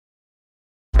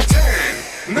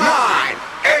9,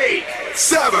 8,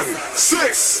 7,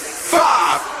 6,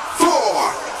 5,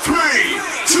 4, 3,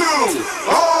 2.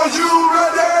 Are you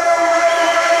ready?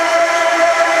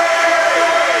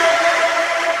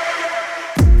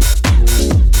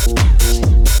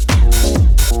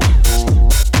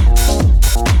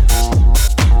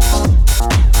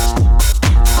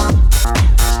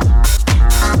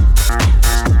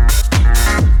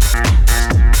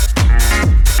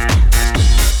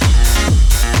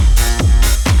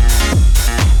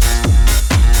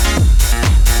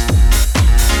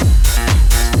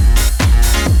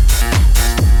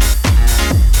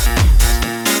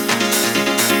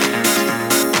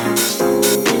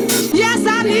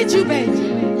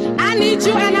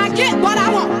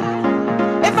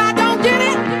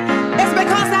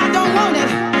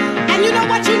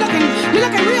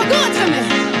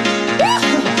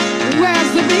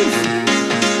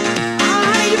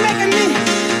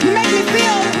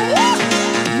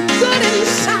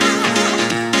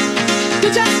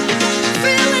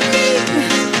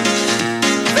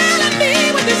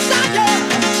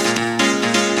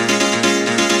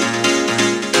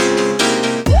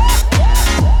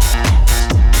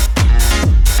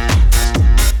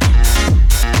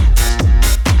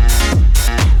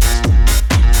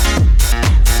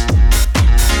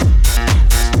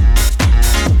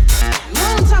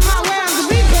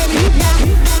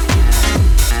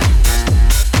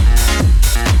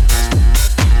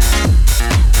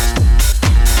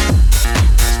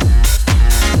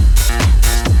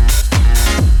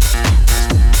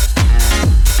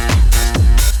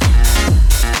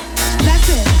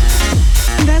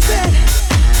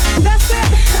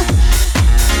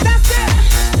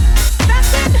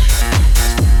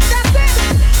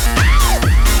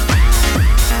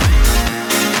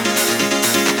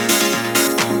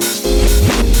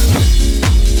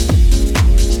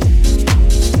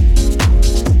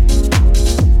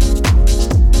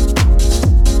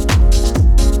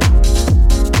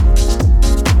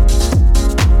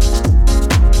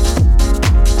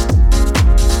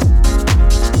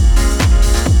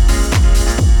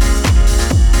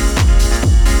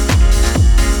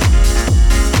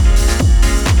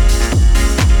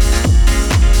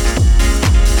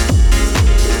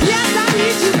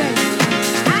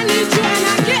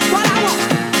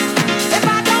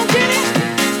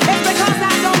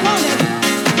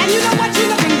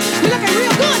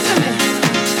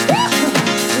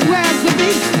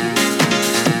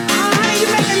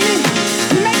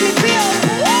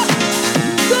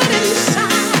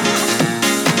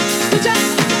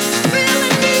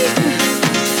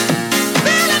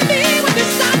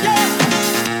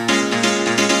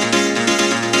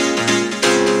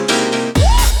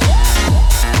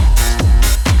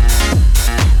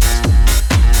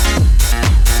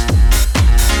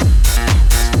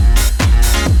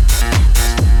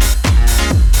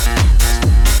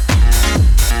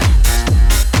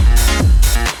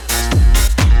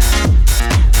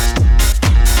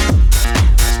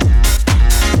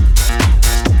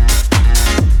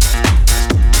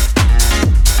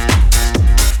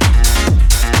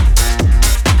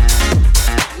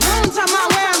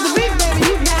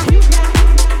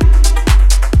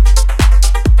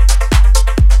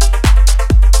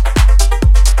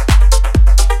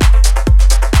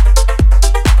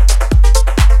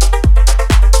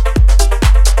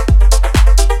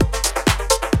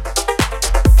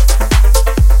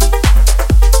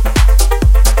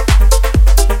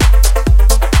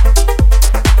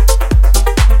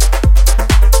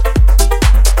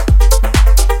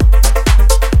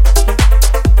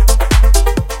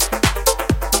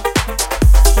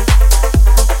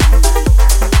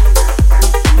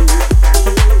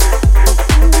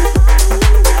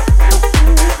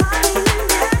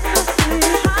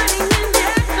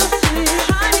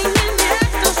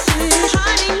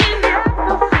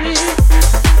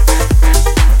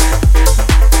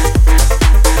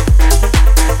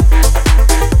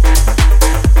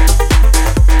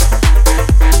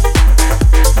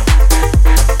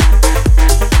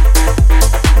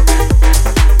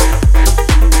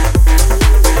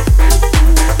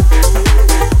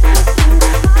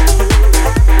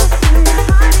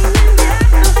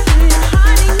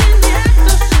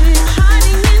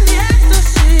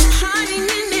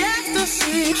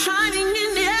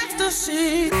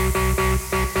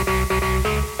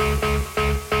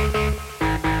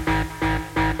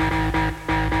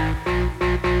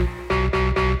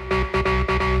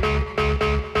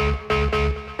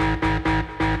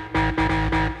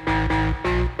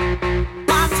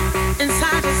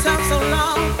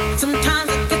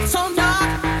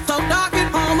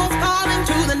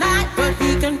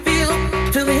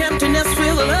 Feel the emptiness,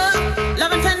 feel the love,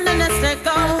 love and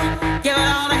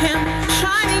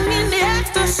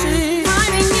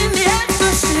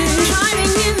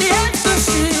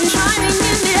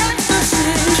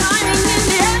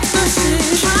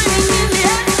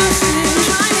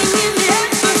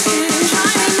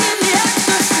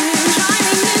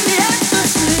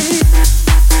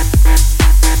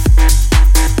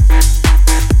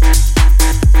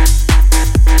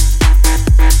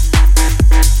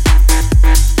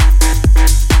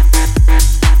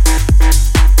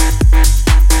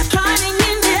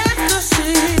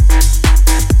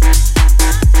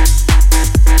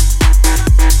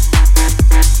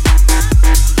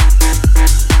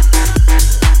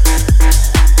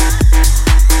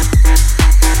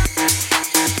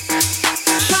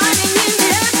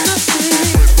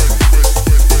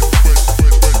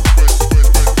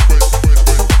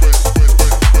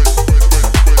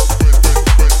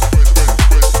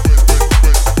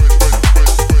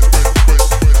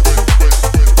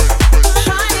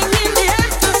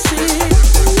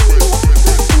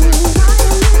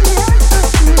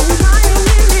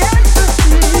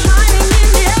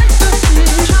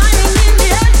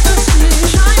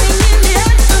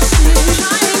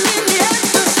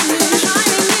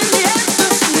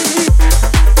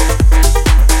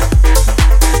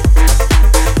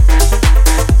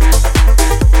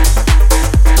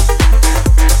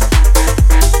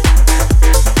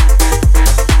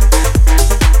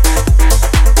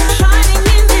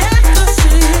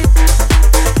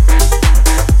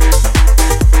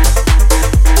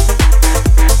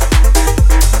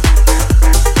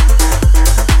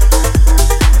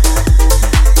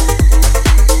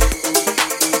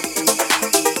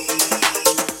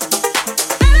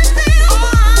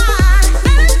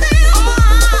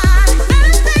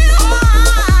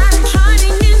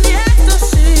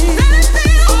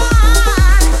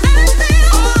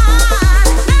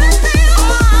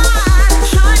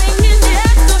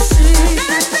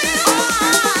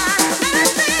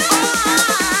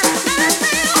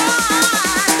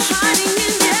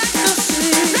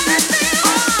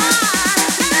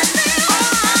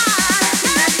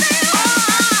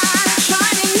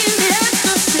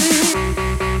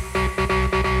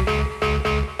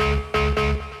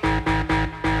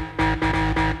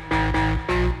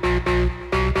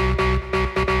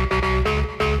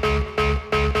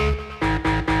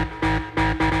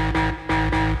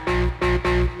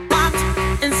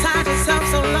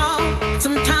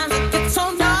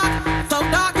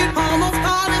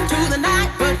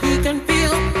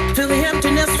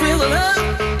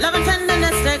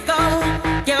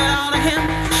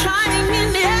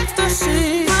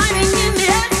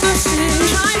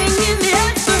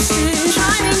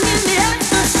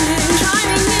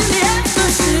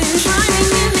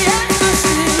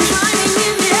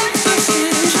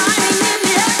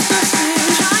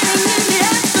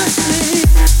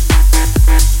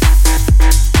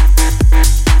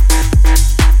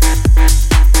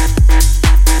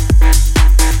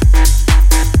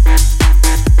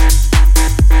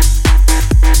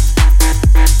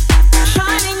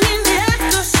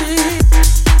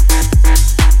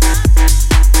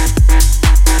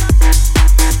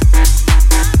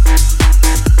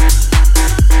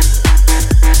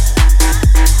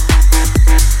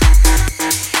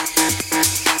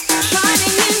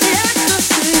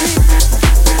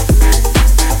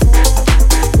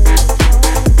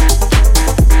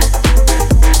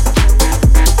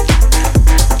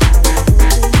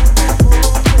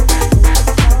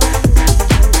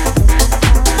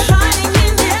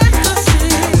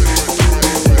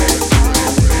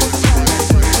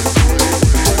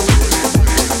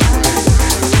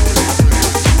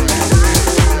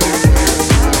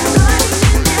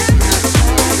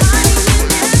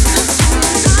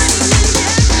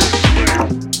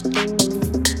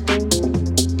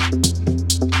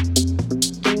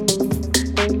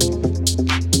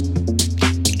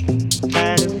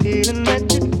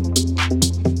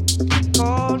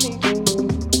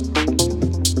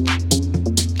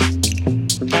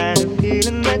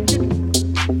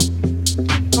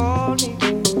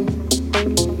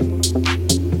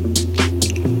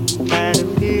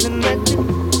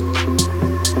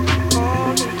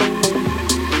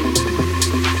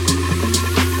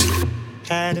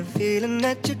feeling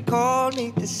that you'd call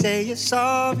me to say you're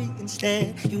sorry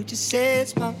instead. You just say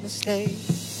it's my mistake.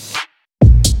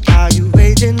 Are you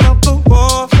waging up a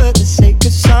war for the sake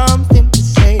of something to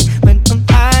say when am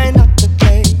I not to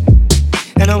play?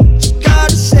 And what you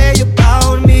gotta say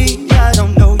about me, I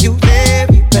don't know you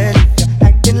very well. You're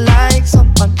acting like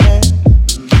someone else.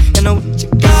 And what you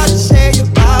gotta say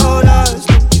about us,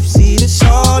 don't you see this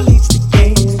all leads to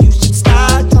games? You should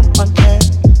start someone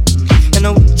else. And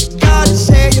what you gotta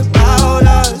say about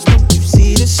us, don't you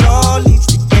see this all leads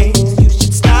to games? You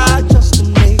should start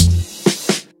trusting me.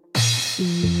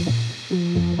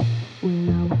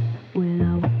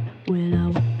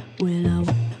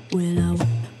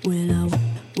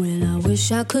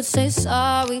 Wish I could say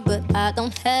sorry, but I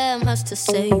don't have much to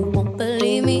say. You won't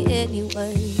believe me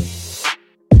anyway.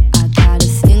 I got a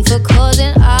thing for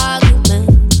causing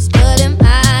arguments, but in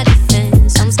my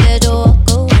defense, I'm scared to walk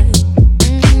away.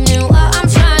 And what I'm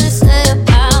trying to say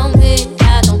about me,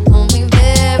 I don't know me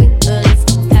very well if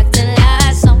I'm acting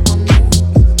like someone else.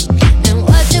 And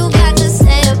what you got to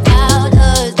say about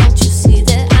us, don't you see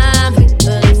that I'm here?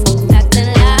 But if I'm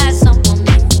acting like someone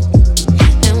else.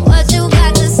 And what you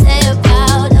got to say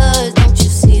about us, don't you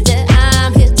see that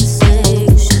I'm here to say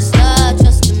you should start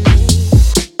trusting me.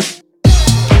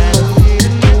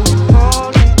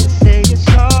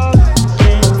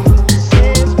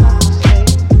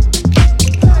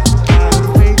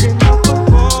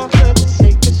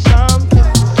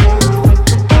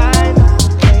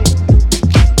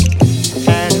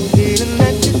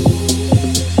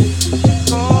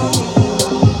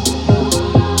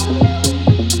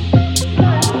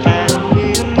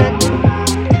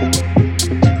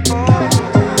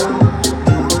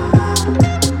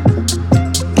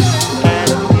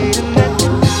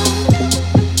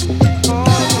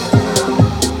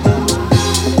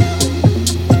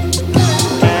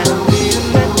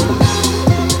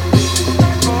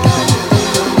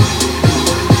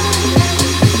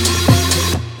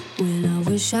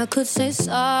 I could say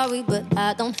sorry, but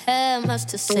I don't have much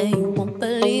to say. You won't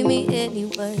believe me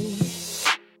anyway.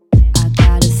 I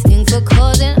got a thing for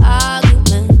causing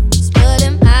arguments, but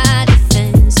in my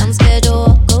defense, I'm scared to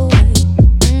walk away.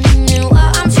 And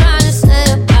what I'm trying to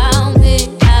say about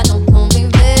me, I don't know me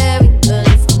very well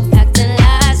if I'm acting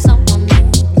like someone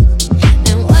else.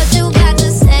 And what you got to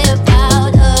say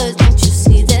about us, don't you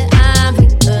see that I'm here?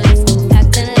 But if I'm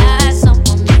acting like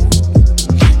someone else.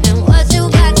 And what you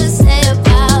got to say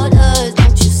about us,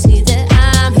 don't you see that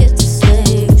I'm here to say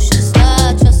you should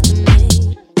start trusting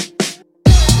me.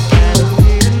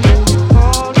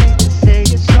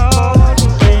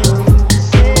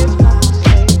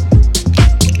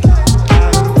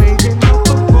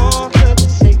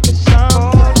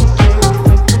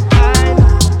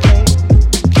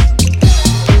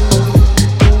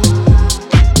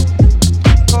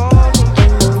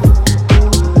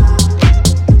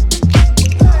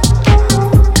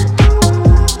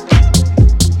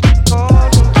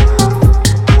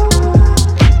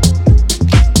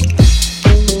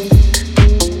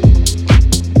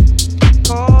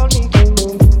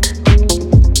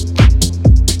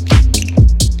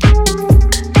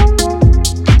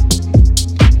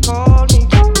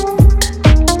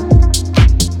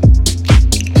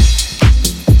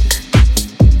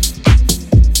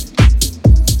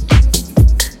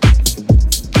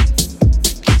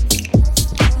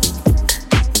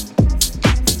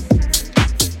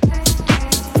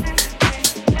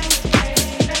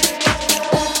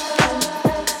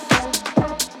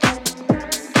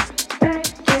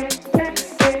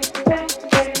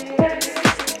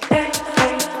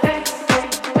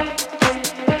 With it,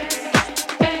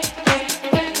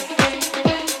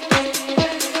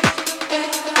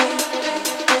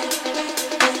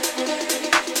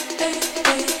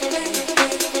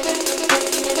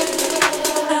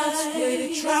 with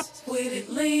it, drop with it,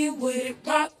 lean with it,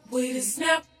 rock with it,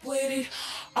 snap with it.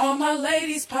 All my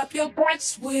ladies, pop your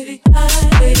backs with it,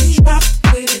 with it, drop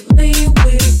with it, lean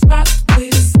with it, rock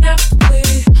with it, snap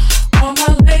with it. All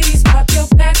my ladies, pop your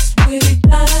backs with it,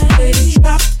 with it,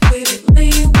 drop with it,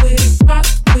 lean with it, rock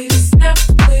with it, snap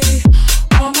with it.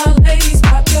 All my ladies,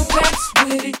 pop your backs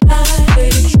with it,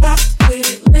 with it, drop with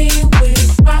it, lean with it,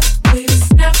 rock with it,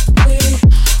 snap with it.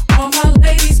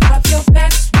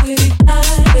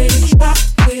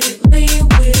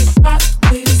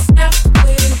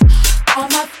 All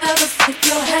my fellas, put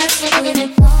your hands with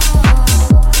it.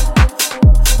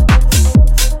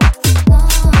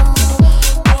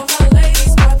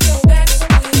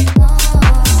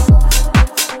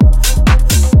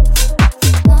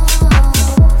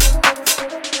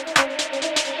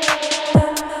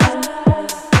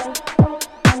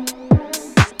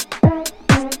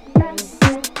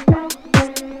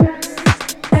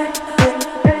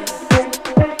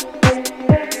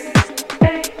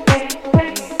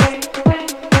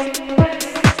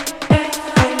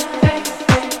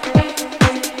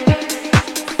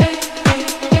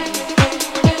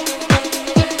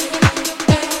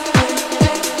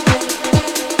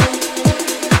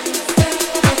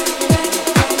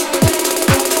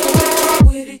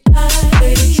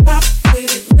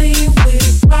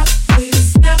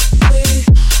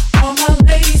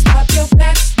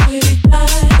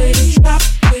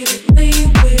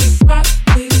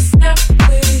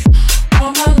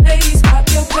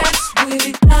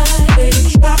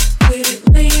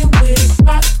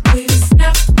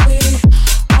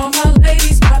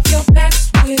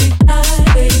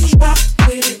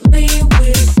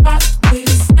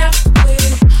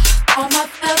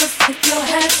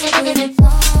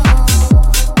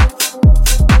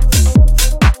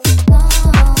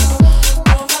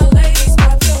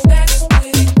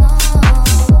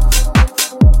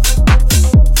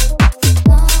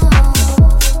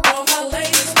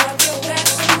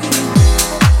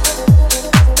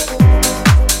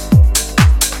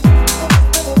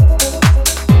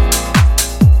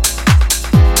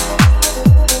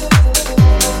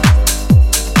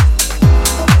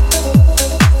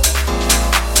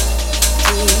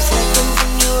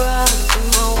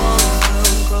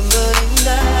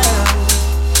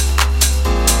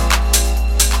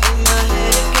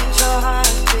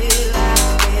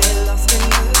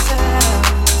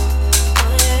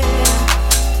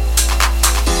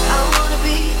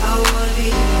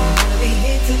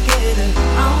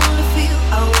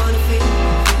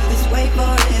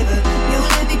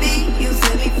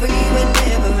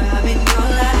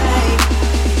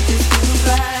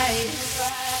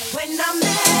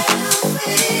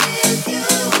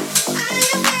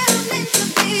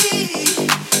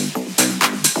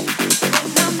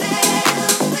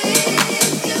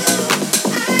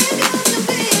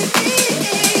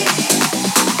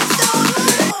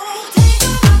 Take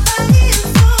all my body and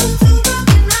soul to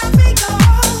broken hearts we go.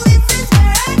 This is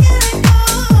where I get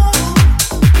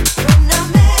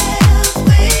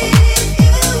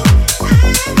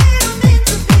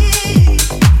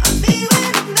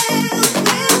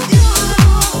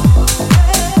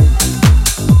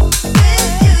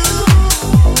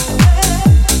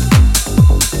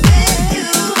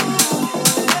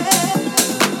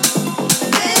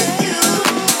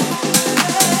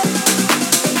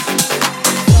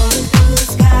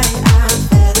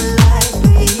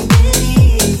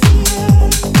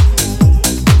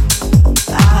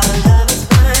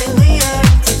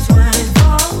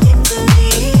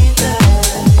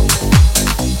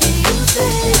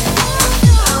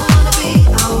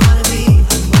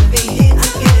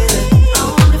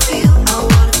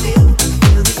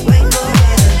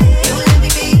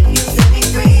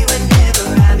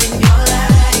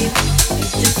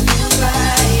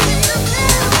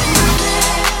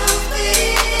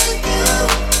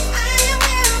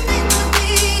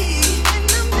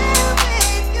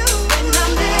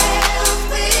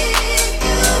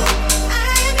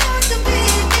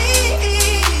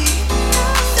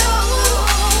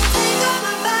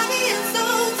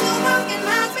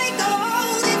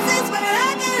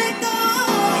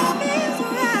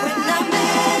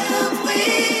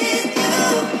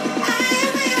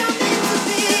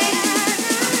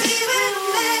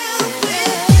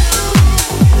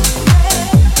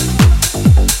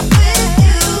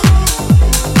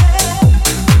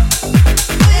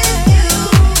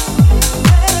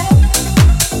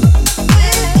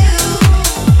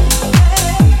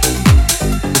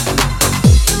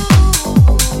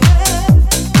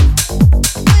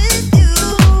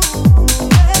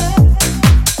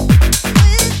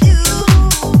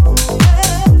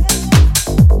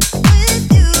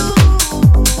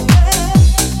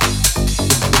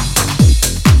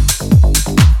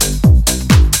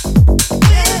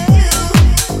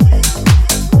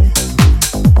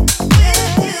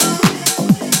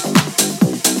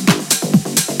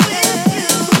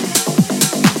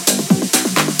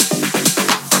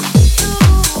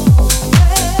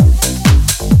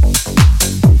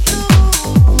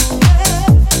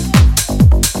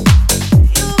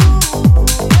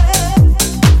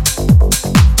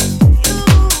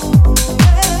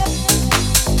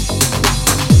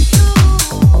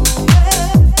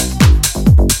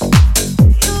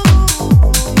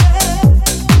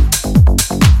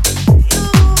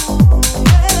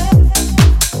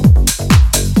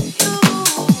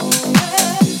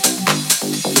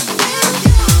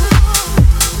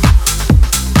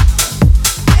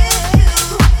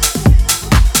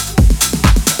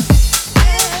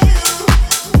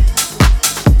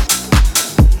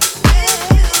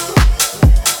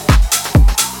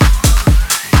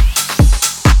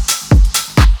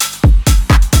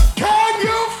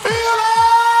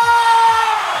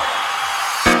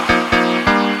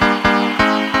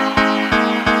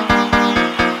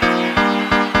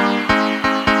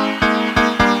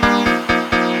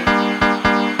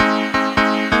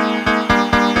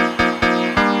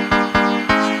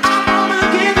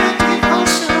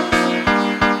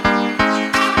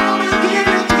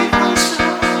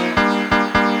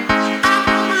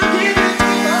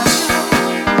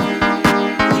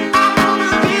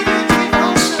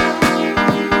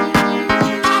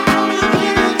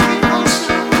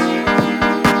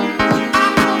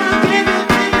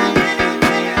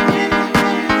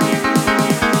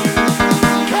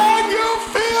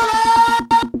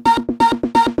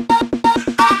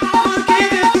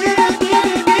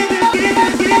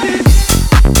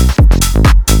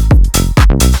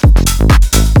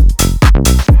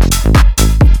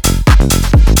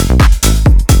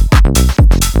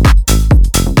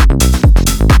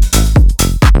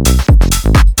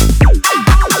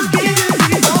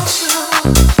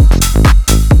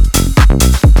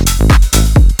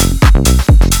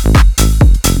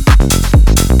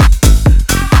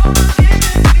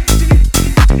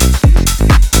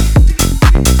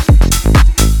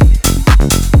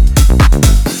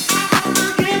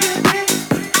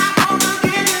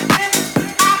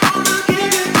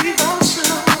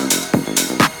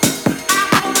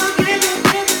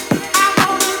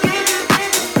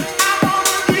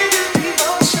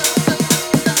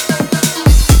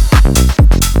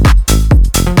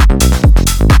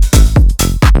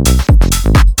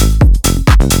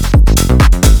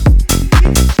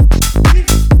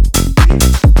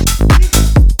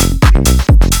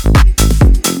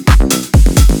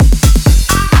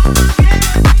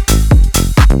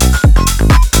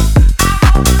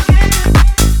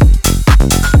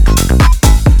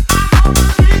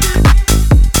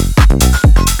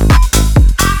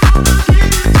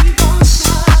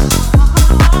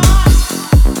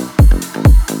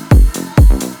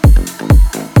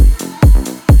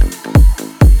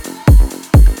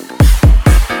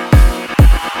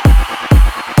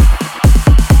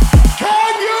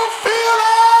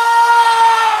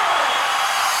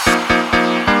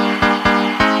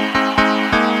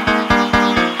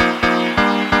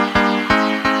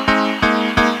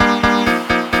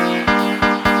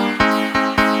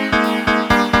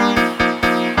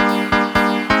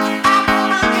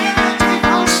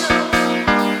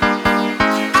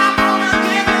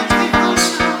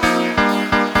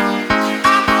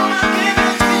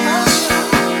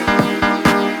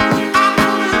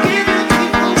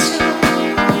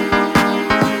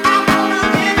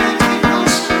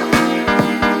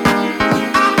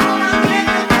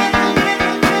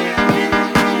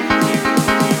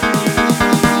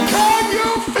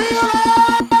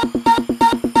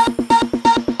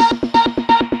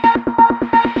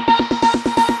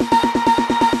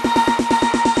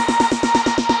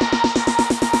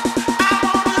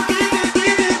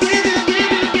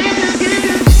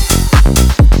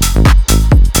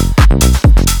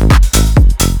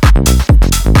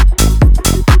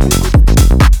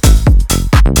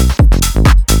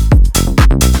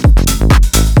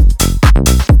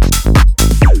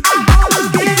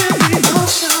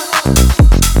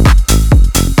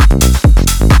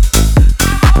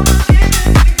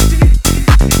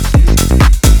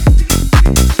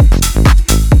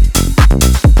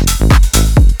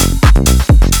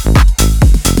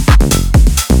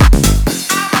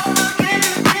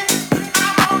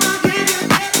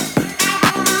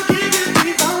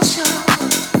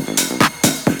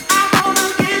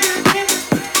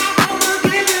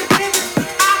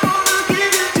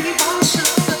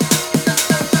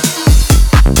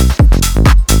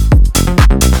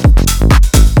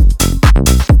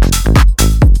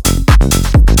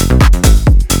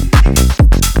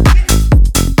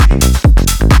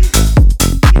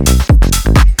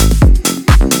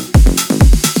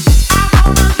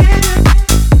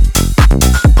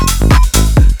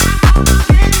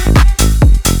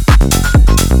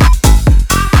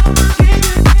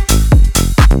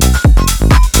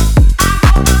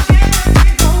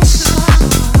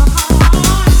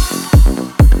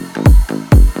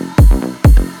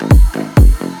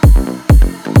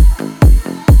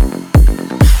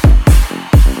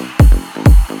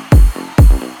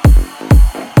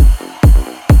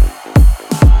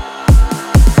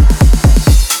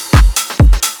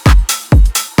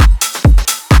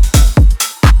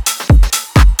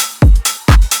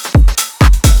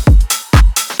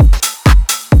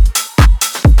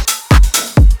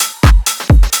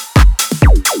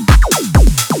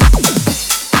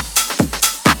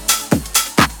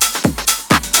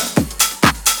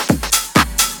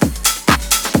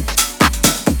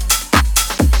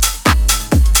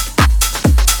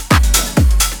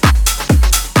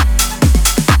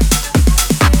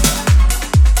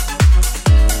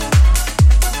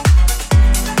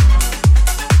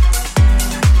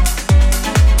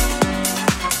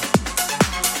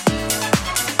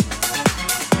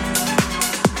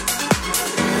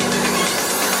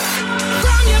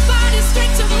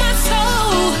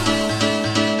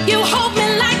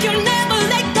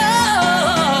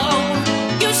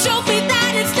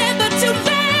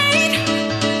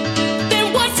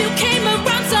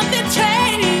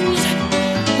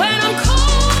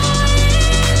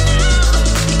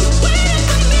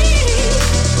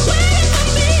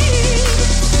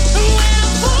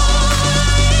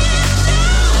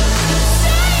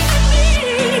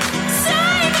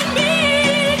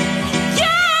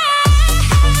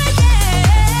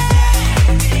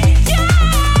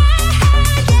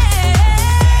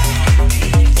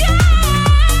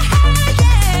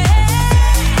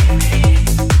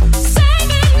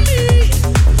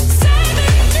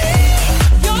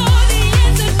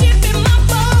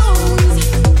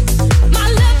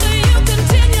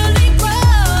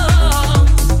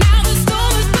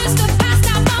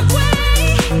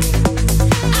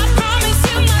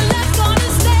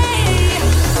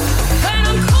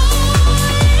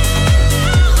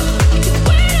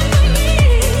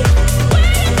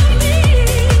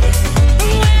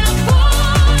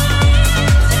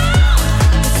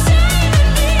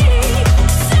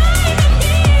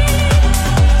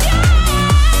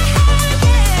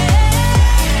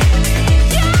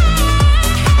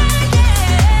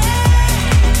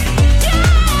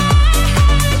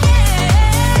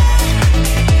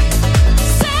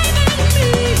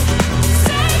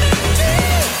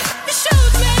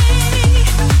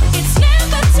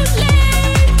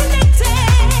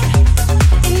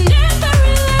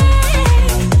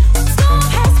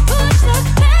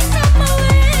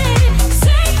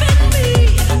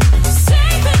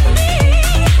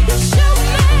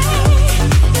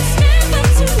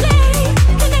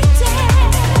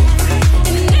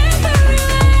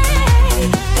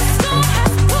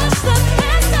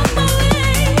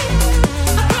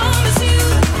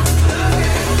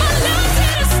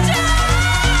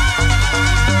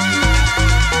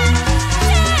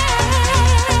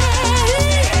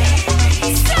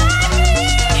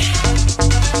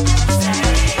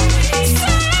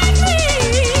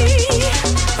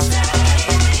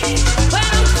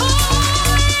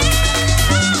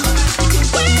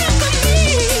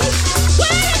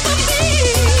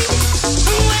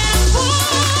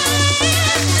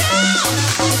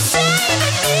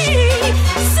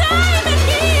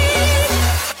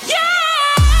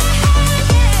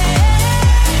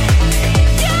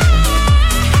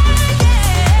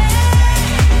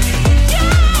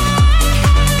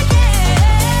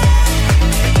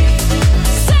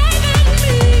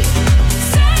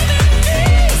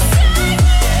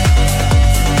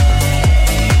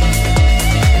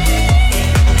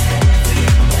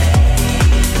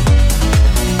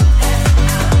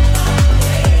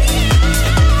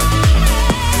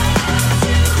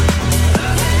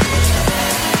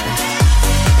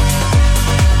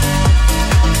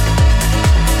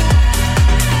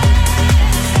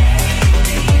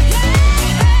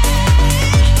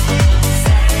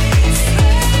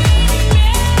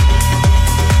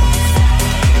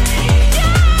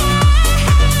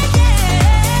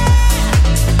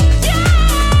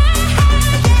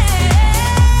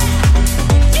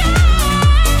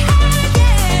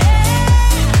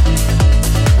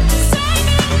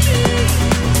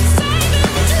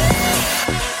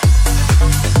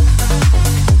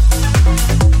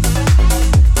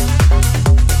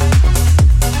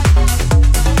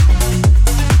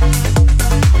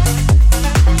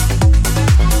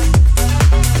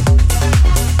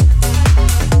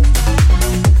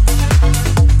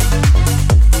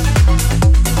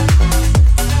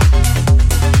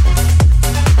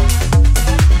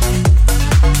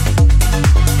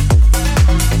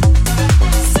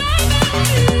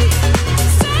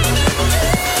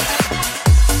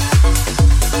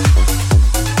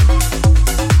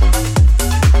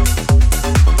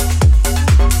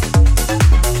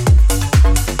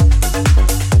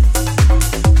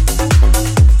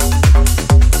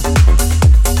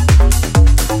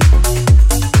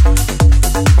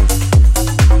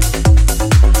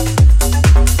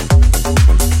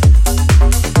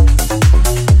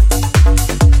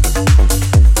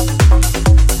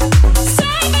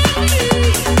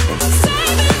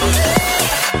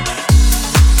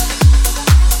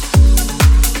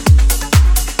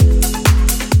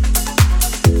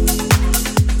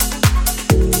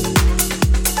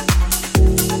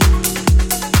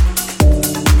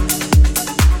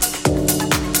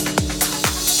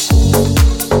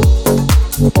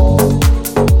Am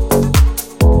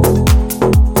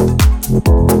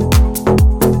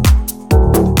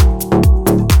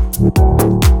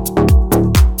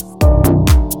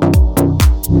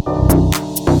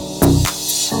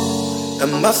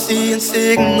I seeing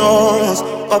signals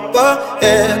up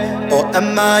ahead, or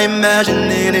am I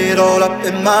imagining it all up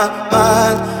in my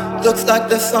mind? Looks like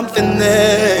there's something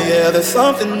there, yeah, there's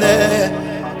something there.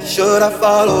 Should I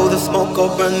follow the smoke or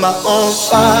burn my own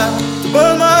fire? To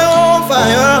burn my own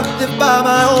fire, live by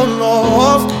my own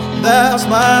laws, that's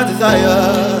my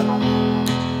desire.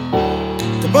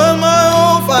 To burn my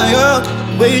own fire,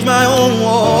 wage my own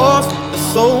wars, the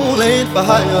soul ain't for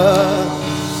hire.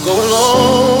 Go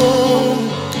alone,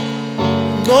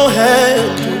 no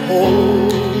hand to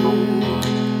hold.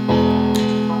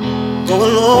 Go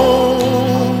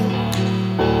alone,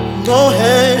 no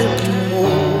hand to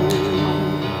hold.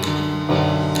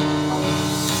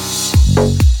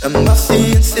 Am I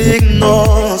seeing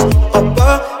signals up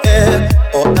ahead,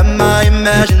 or am I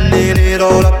imagining it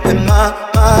all up in my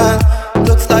mind?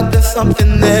 Looks like there's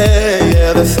something there,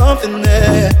 yeah, there's something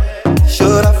there.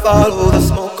 Should I follow the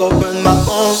smoke or burn my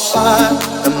own fire?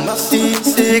 Am I seeing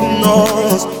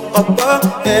signals up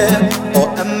ahead, or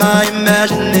am I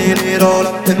imagining it all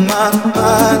up in my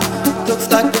mind? Looks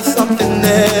like there's something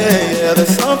there, yeah,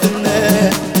 there's something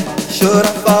there. Should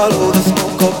I follow the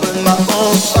smoke or burn my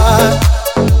own fire?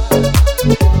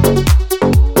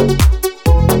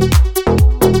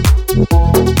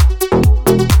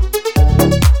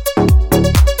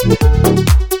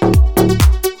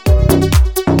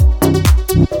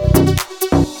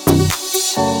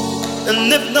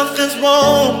 And if nothing's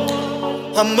wrong,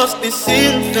 I must be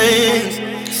seeing things,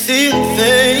 seeing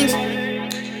things.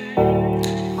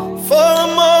 For a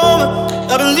moment,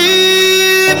 I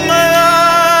believe my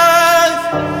eyes.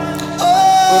 Oh,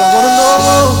 but I wanna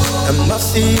know, am I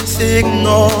seeing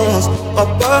signals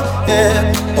up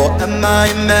ahead, or am I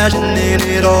imagining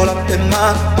it all up in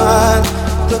my mind?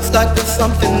 Looks like there's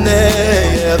something there,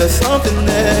 yeah, there's something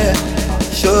there.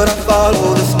 Should I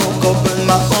follow the smoke or burn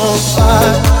my own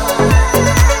fire?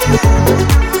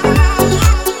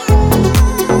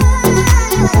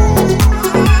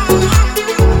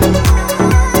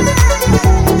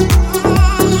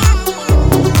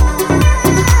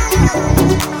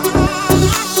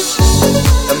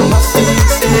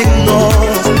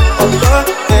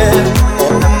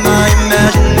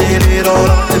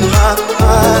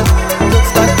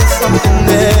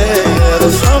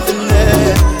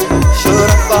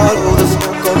 Follow the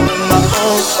smoke or burn my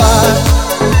own fire.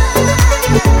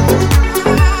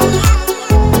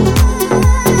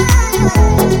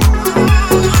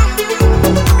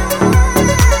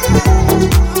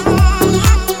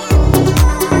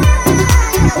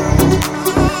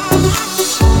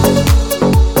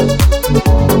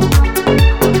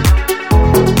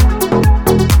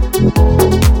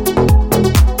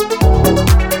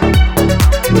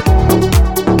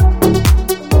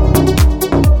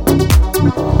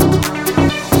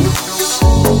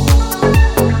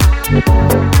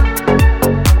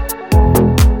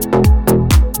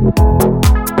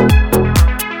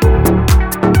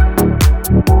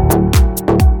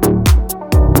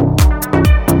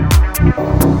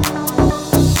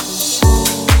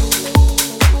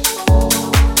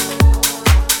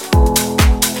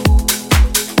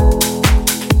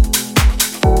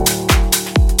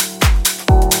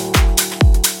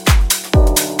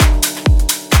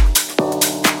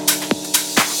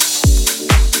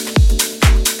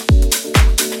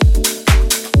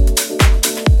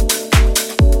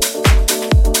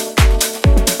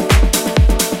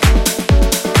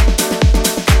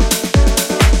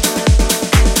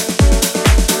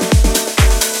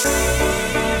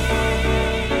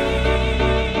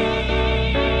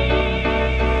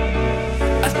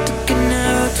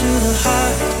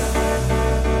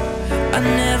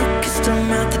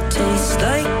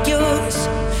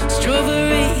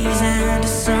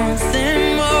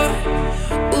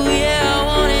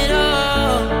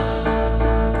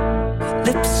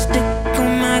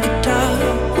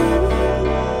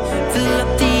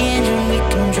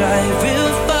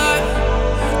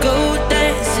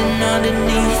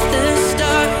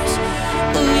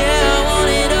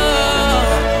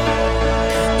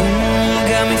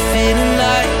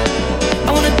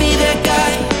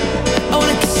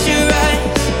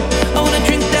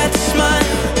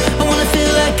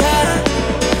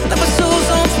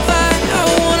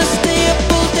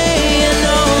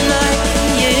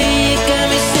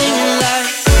 Singing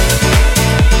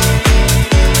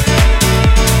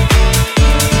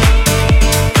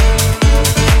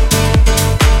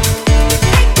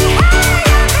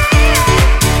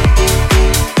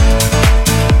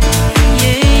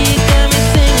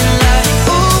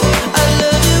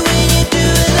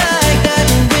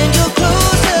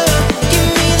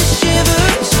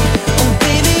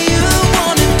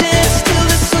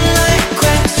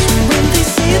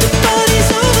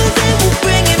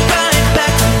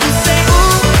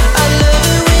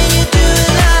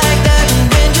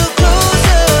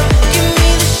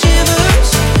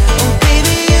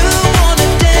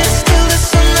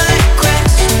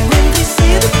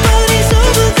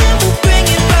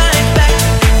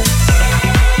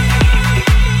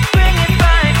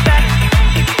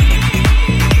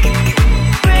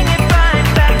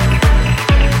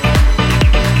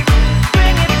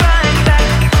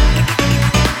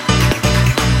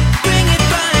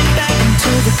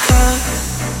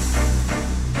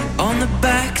the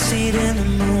backseat in the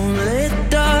moonlit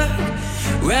dark.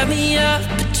 Wrap me up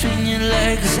between your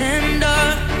legs and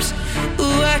arms.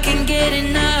 Ooh, I can't get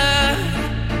enough.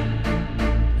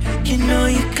 You know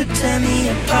you could tear me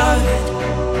apart,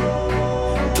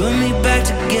 put me back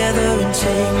together and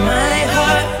take my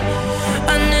heart.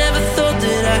 I never thought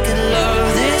that I could love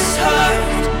this hard.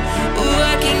 Ooh,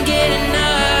 I can't get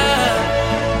enough.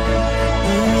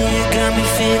 Ooh, you got me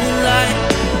feeling like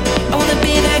I wanna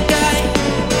be that guy.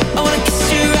 I wanna kiss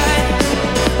your eyes.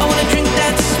 I wanna drink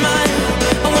that smile.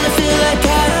 I wanna feel like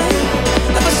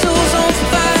my soul's on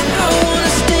fire. I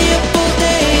wanna stay up all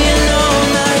day and all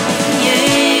night. Yeah,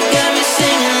 you got me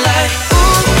singing like,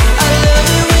 ooh, I love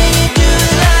it when you do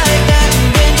it like that.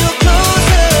 When you're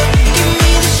closer, give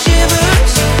me the shiver.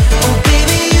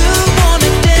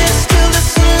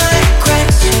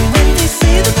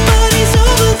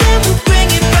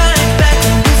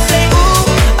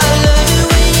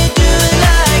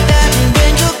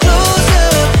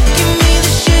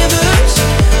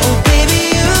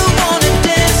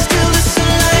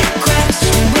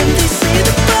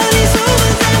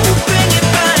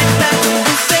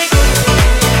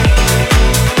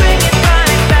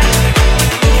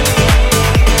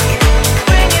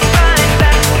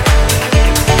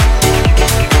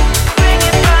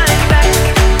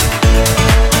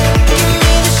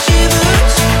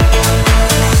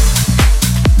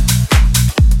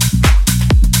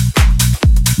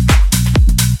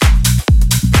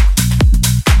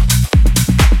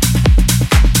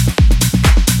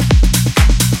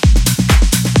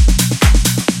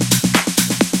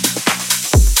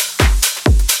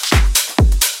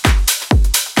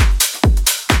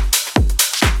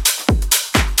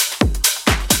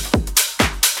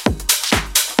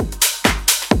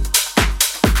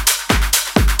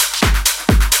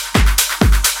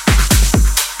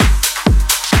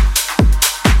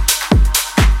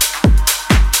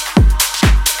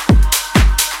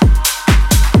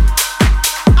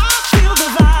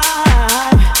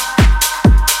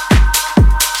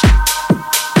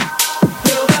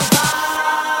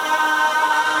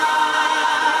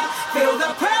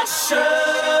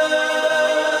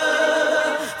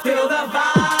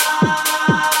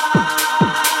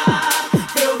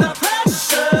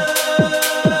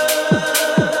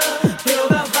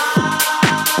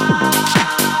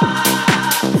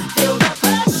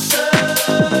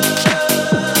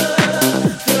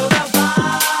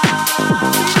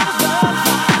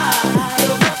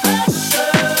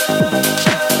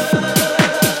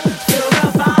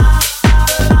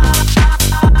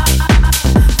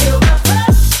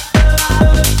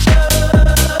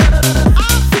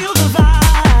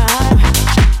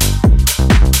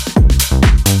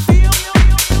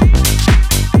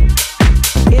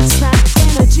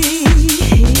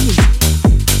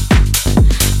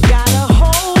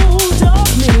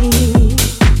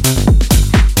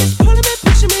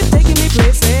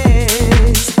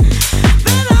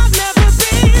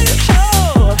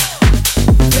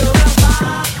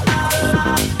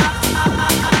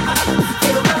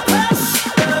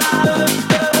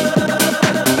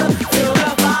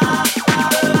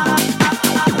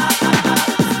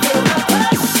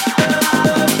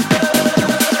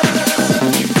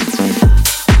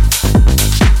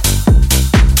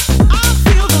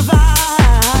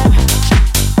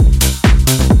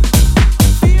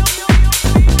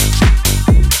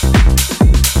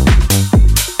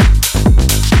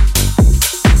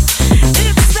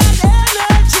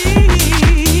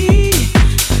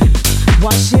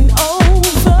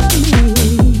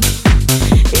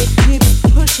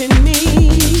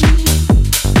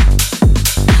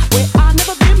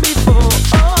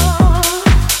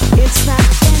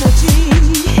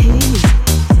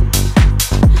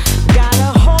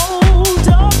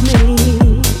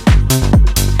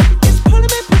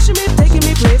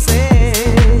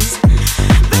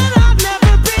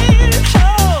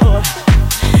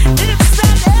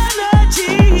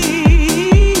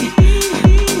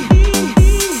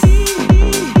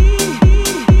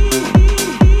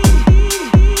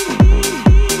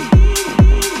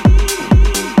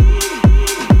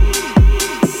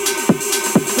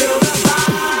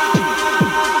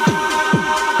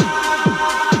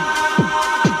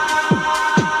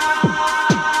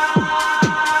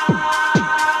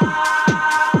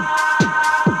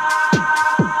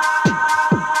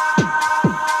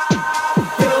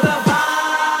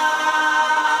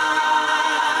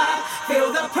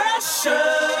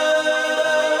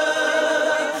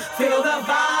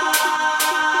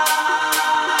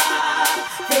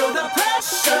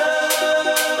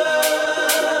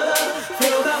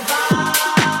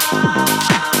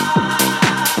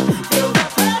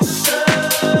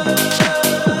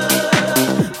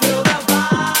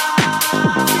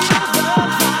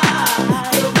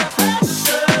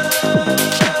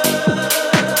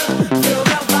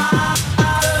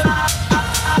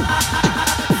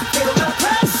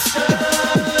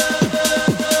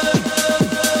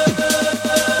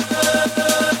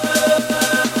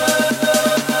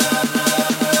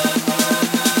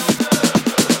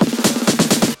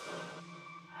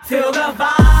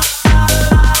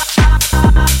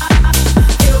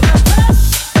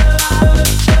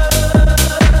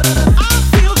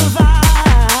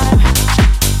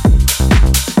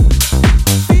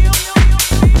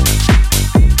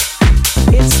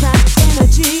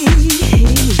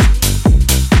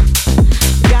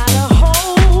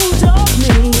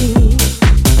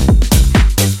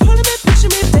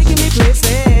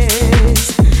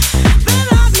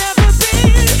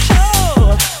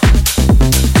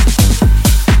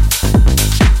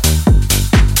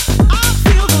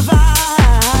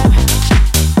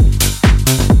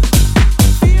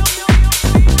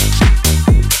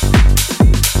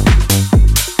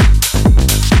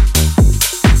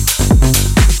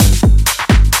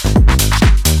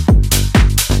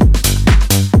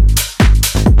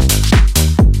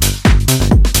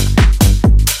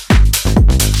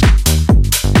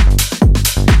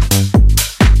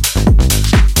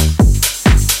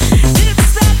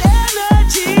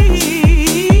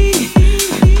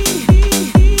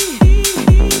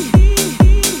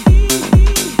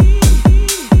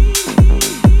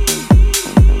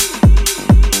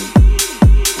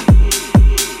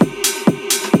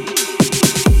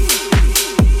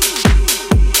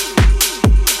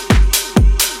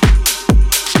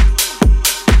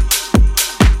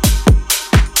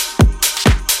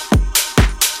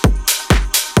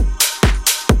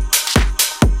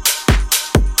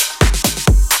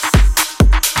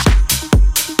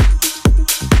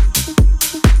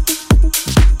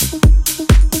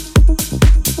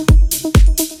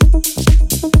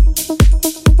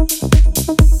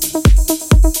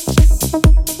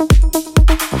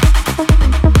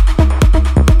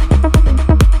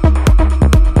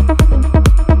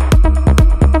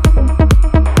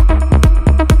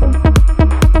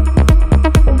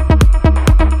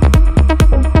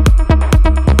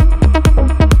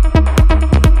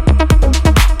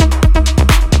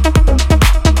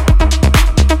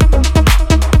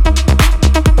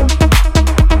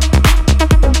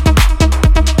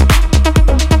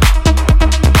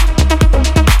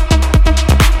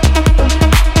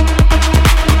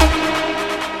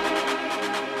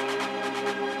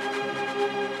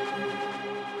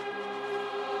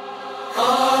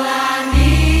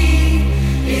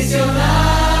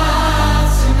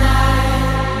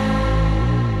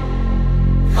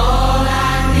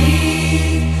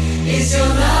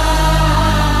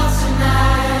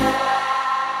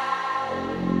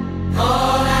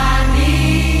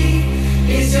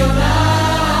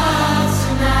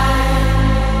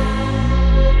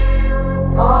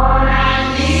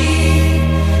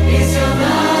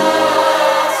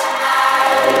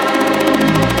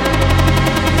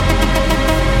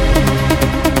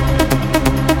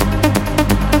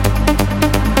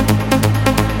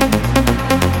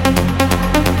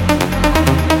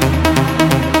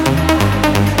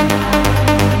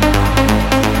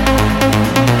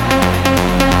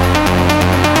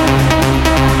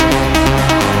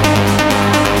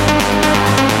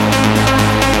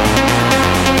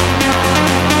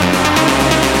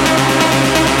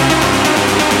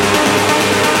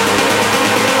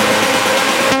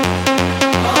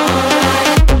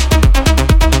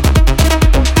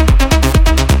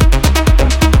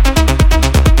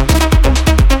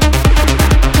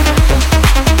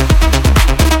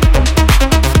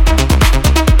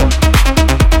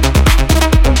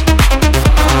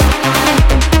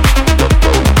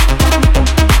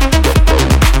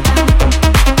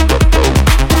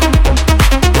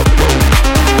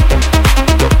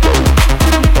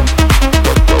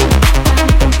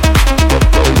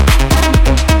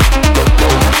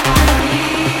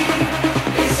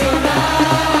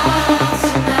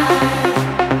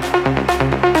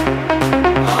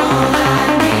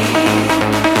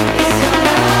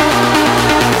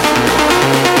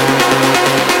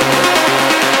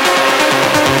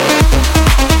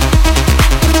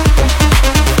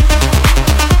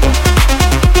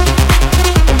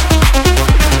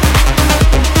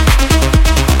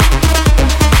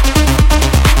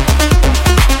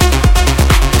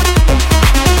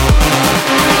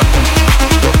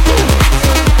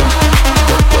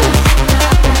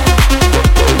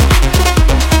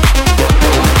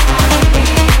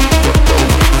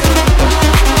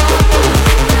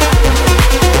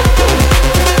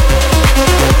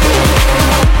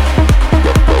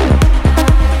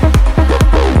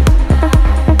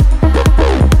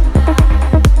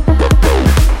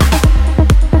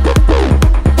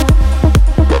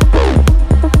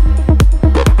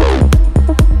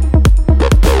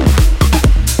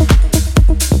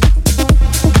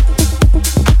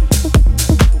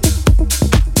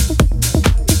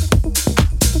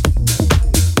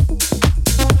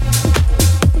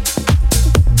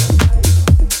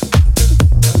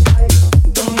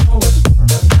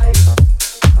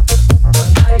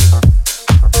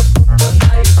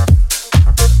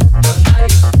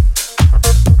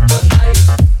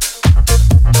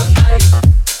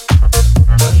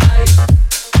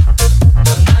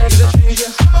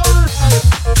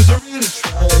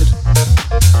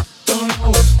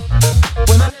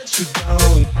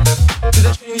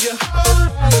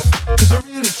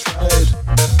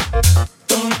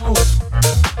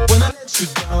 you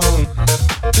down?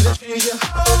 Did I change your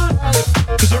whole life?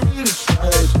 'Cause I really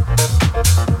tried.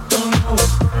 Don't know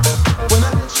when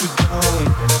I let you down,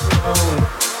 down,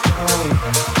 down,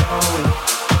 down,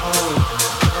 down, down,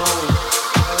 down.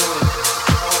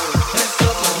 Messed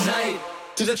up my night.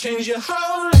 Did I change your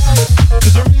whole life?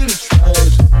 'Cause I really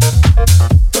tried.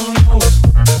 Don't know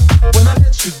when I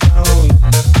let you down.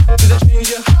 Did I change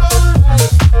your whole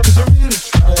life? 'Cause I really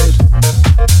tried.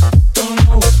 Don't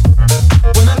know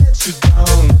when I let you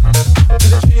down.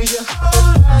 Did I change your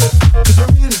whole life? 'Cause I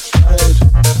really tried.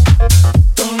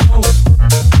 Don't know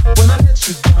when I let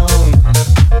you down.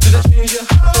 Did I change your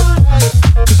whole life?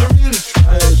 'Cause I really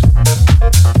tried. Don't know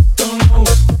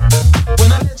when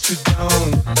I let you down. Did I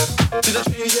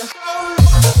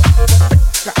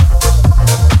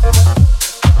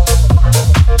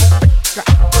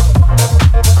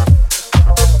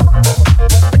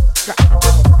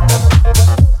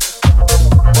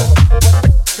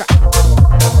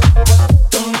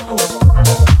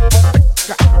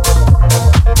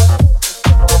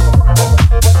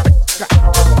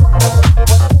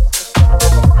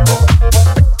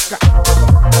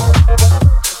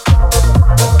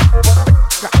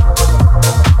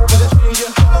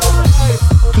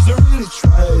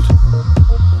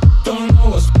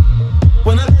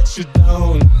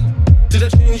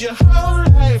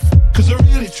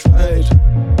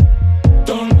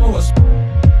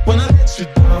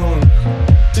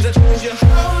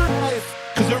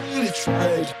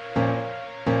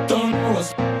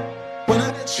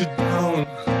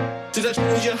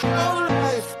change your whole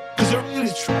life?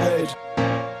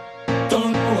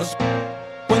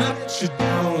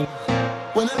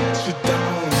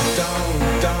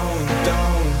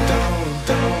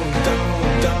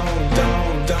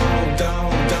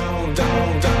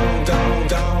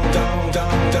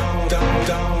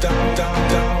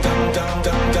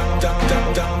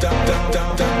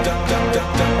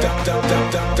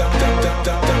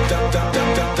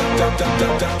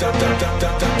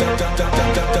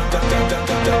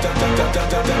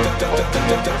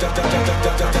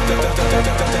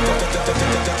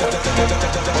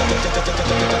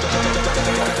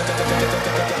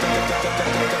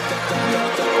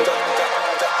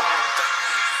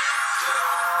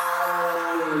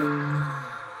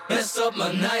 Messed up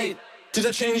my night. Did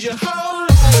I change your whole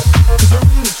life? 'Cause I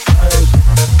really